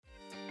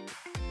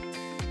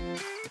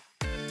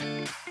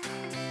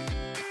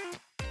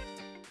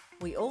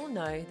We all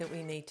know that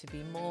we need to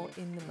be more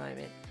in the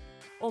moment,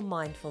 or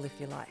mindful if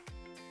you like,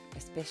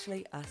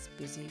 especially us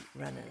busy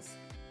runners.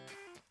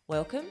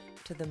 Welcome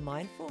to the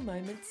Mindful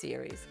Moment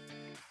series,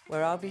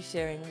 where I'll be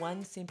sharing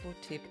one simple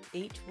tip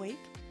each week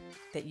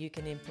that you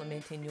can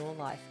implement in your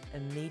life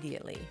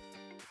immediately.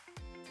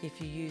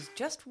 If you use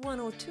just one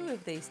or two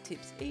of these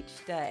tips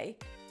each day,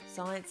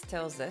 science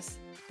tells us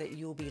that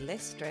you'll be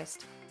less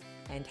stressed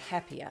and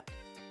happier.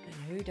 And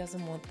who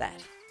doesn't want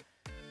that?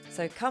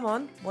 So come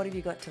on, what have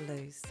you got to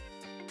lose?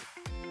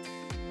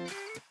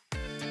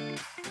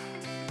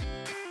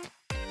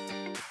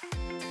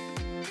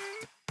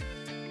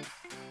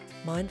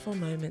 Mindful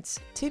Moments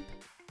tip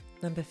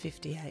number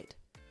 58.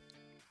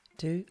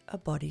 Do a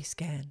body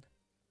scan.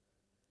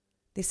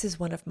 This is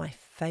one of my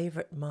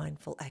favourite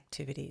mindful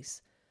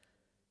activities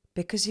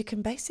because you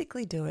can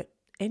basically do it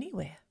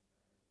anywhere.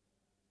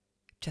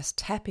 Just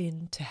tap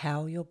into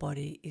how your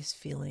body is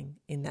feeling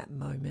in that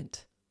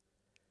moment.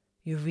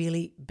 You're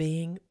really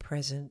being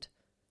present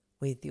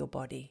with your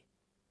body,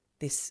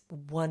 this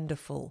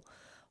wonderful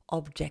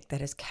object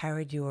that has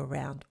carried you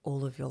around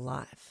all of your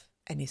life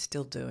and is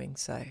still doing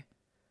so.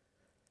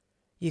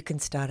 You can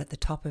start at the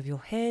top of your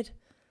head,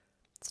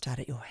 start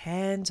at your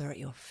hands or at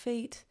your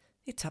feet.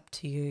 It's up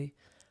to you.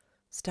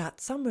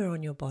 Start somewhere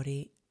on your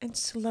body and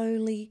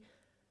slowly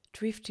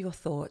drift your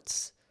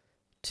thoughts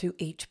to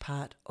each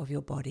part of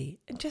your body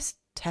and just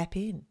tap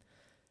in.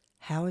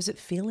 How is it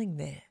feeling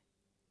there?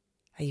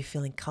 Are you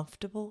feeling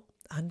comfortable,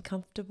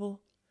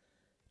 uncomfortable?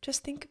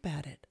 Just think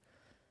about it.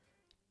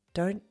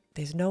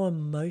 There's no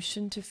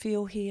emotion to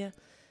feel here.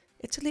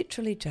 It's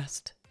literally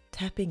just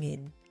tapping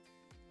in.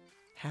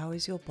 How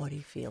is your body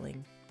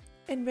feeling?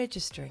 And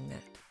registering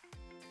that.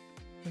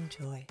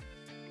 Enjoy.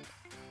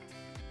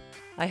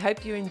 I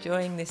hope you're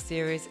enjoying this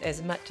series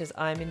as much as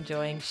I'm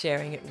enjoying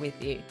sharing it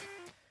with you.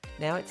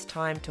 Now it's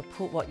time to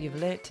put what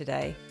you've learnt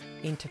today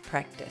into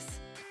practice.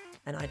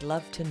 And I'd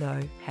love to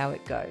know how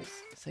it goes.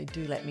 So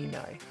do let me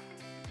know.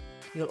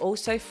 You'll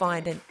also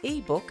find an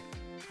ebook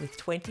with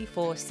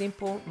 24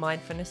 simple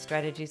mindfulness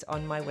strategies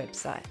on my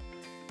website.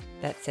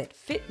 That's at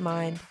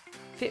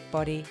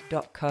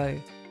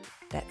fitmindfitbody.co.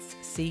 That's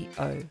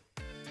C-O.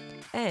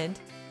 And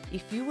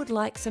if you would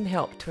like some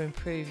help to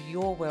improve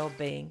your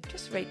well-being,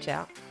 just reach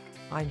out.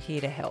 I'm here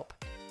to help.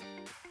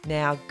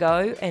 Now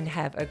go and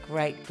have a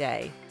great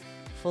day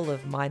full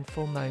of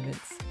mindful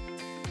moments.